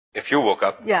If you woke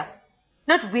up. Yeah.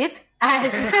 Not with,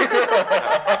 as.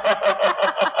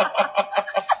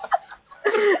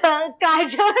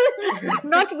 Kajal,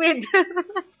 not with.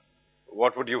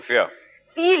 What would you fear?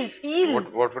 Feel.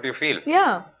 What would you feel?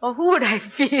 Yeah. Or who would I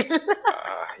feel?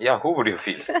 Yeah, who would you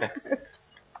feel?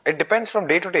 It depends from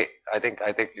day to day. I think.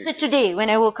 So today, when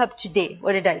I woke up today,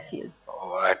 what did I feel?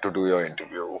 Oh, I had to do your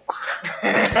interview.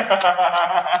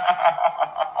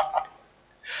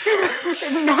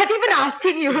 Not even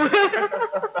asking you.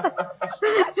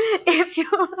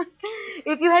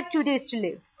 if you had 2 days to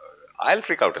live. I'll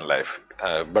freak out in life,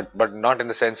 but not in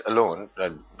the sense alone.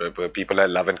 People I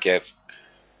love and care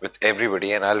with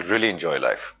everybody, and I'll really enjoy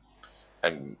life,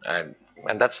 and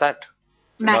that's that.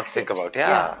 Max not think it. about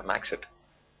max it.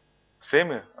 Same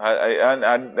here.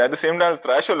 And at the same time, I'll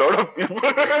trash a lot of people.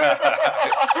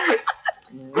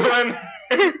 Go and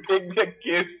take their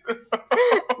case.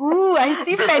 Ooh, I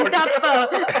see pent up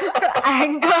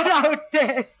anger out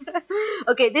there.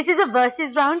 Okay, this is a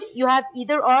versus round. You have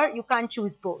either or. You can't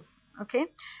choose both. Okay,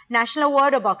 national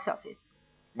award or box office?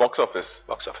 Box office.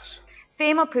 Box office.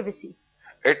 Fame or privacy?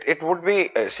 It would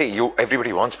be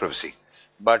everybody wants privacy,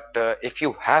 but if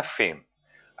you have fame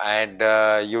and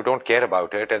you don't care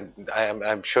about it, and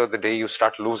I'm sure the day you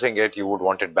start losing it, you would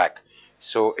want it back.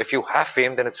 So if you have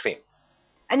fame, then it's fame.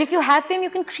 And if you have fame, you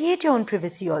can create your own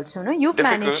privacy also, no? You've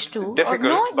managed to. Difficult,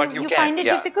 no, but you can. Find it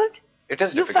difficult? It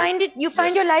is difficult. You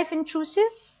find your life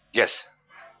intrusive? Yes,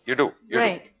 you do.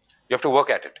 Right. You have to work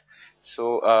at it.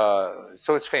 So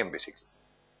it's fame basically.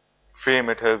 Fame,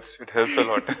 it helps. It helps a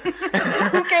lot.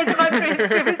 Who cares about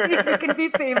privacy if you can be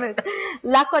famous?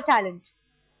 Luck or talent?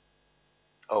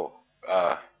 Oh,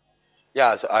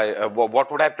 yeah. So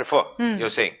what would I prefer? You're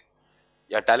saying?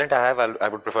 Yeah, talent I have. I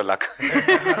would prefer luck.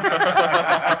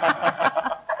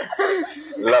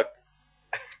 Luck.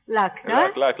 Luck,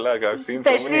 no? Luck. I've seen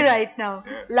Especially so many. right now.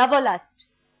 Yeah. Love or lust?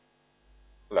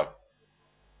 Love.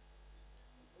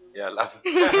 Yeah, love.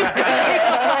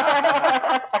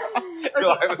 No,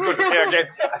 I was going to say again.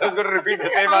 I was going to repeat the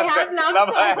same answer.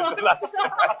 Love, lust.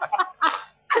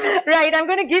 Right, I'm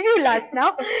going to give you lust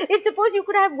now. If suppose you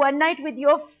could have one night with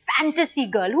your fantasy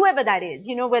girl, whoever that is,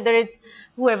 you know, whether it's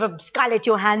whoever, Scarlett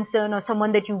Johansson or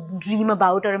someone that you dream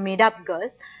about or a made-up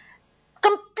girl,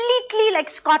 completely like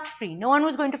scot-free, no one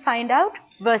was going to find out,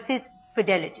 versus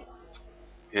fidelity.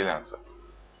 He'll answer.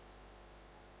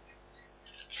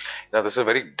 Now, this is a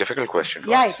very difficult question.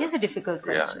 Yeah, it is a difficult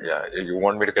question. Yeah. You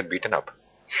want me to get beaten up?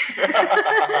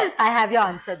 I have your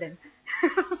answer then.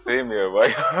 Same here. Why?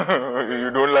 You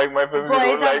don't like my films, Boys you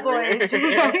don't like boys,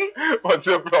 me. right? What's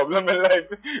your problem in life?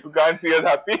 You can't see us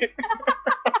happy.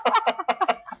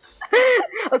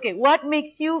 Okay, what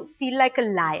makes you feel like a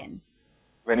lion?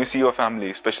 When you see your family,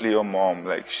 especially your mom,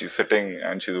 like she's sitting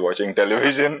and she's watching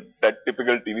television, that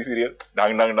typical TV serial,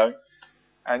 dang, dang, dang.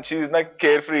 And she's like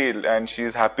carefree and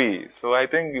she's happy. So I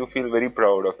think you feel very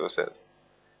proud of yourself.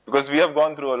 Because we have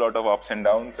gone through a lot of ups and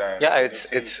downs. And yeah,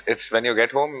 it's when you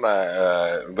get home,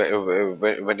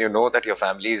 when you know that your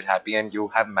family is happy and you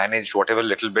have managed whatever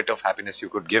little bit of happiness you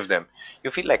could give them,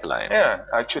 you feel like a lion. Yeah,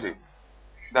 actually.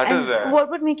 What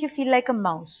would make you feel like a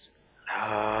mouse?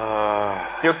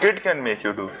 Your kid can make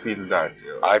you feel that.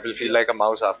 I will feel like a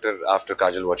mouse after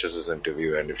Kajal watches this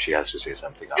interview and if she has to say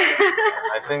something after.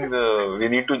 I think we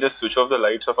need to just switch off the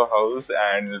lights of our house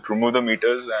and remove the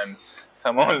meters and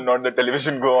somehow not the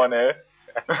television go on air.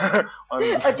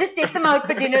 Or just take them out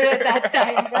for dinner at that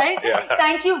time, right? Yeah.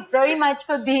 Thank you very much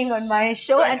for being on my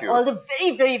show. Thank you. All the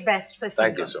very, very best for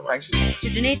Thank you Singapore. so much. To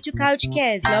donate to Couch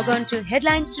Cares, log on to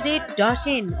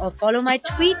headlinestoday.in or follow my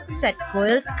tweets at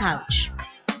Koel's Couch.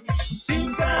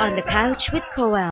 On the Couch with Koel.